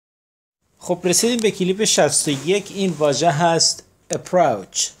خب رسیدیم به کلیپ 61. این واژه هست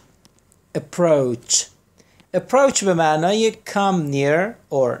approach. approach به معنای come near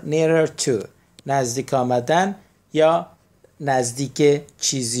or nearer to، نزدیک آمدن یا نزدیک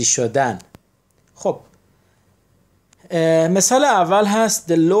چیزی شدن. خب مثال اول هست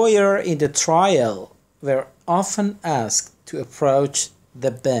The lawyer in the trial were often asked to approach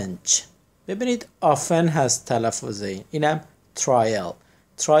the bench. ببینید often هست تلفظه، اینم trial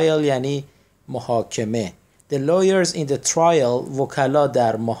یعنی محاکمه. The lawyers in the trial، وکلا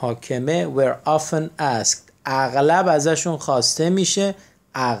در محاکمه were often asked، اغلب ازشون خواسته میشه،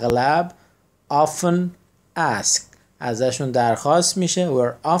 اغلب often asked ازشون درخواست میشه،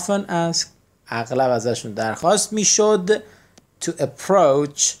 were often asked اغلب ازشون درخواست میشد to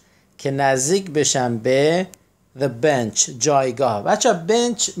approach که نزدیک بشن به the bench، جایگاه. بچه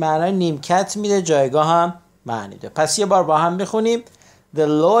bench معنای نیمکت میده، جایگاه هم معنی ده. پس یه بار با هم میخونیم The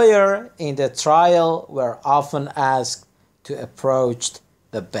lawyer in the trial were often asked to approach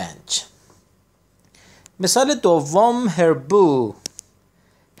the bench. مثال دوم Her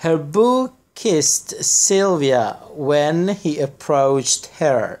boo kissed Sylvia when he approached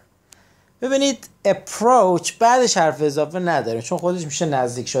her. ببینید approach بعدش حرف اضافه نداره چون خودش میشه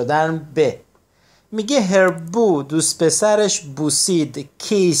نزدیک شدن به. میگه her boo دوست پسرش بوسید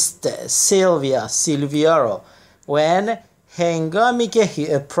kissed سیلویا رو when هنگامی که he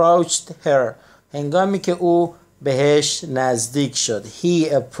approached her، هنگامی که او بهش نزدیک شد. he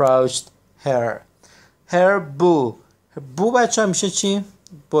approached her boo بچه میشه چی؟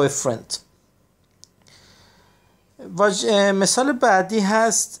 boyfriend. مثال بعدی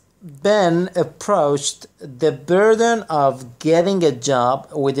هست Ben approached the burden of getting a job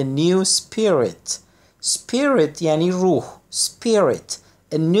with a new spirit یعنی روح.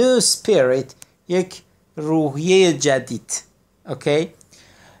 a new spirit یک روحیه جدید. Okay?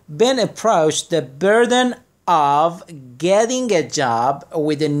 Ben approached the burden of getting a job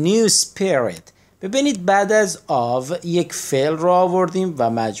with a new spirit. ببینید بعد از of یک فعل رو آوردیم و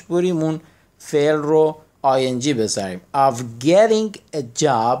مجبوریم اون فعل رو ing بذاریم. Of getting a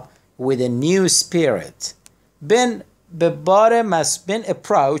job with a new spirit. Ben Ben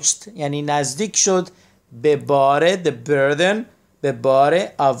approached یعنی نزدیک شد به بار the burden، به بار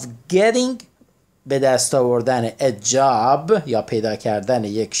of getting به دست آوردن a job یا پیدا کردن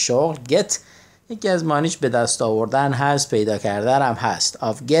یک شغل. get یکی از معنیش به دست آوردن هست، پیدا کردن هم هست.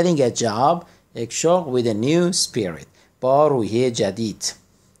 of getting a job یک شغل with a new spirit با روحیه جدید.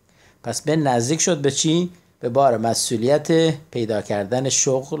 پس به نزدیک شد به چی؟ به بار مسئولیت پیدا کردن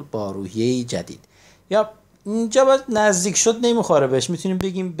شغل با روحیه جدید. یا اینجا باید نزدیک شد نمیخوره بهش، میتونیم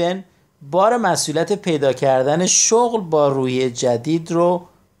بگیم بن بار مسئولیت پیدا کردن شغل با روحیه جدید رو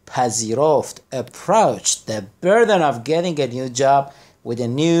پذیرفت. approached the burden of getting a new job with a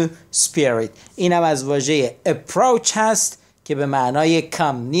new spirit. اینم از واژه approach هست که به معنای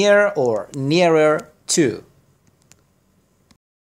come near or nearer to.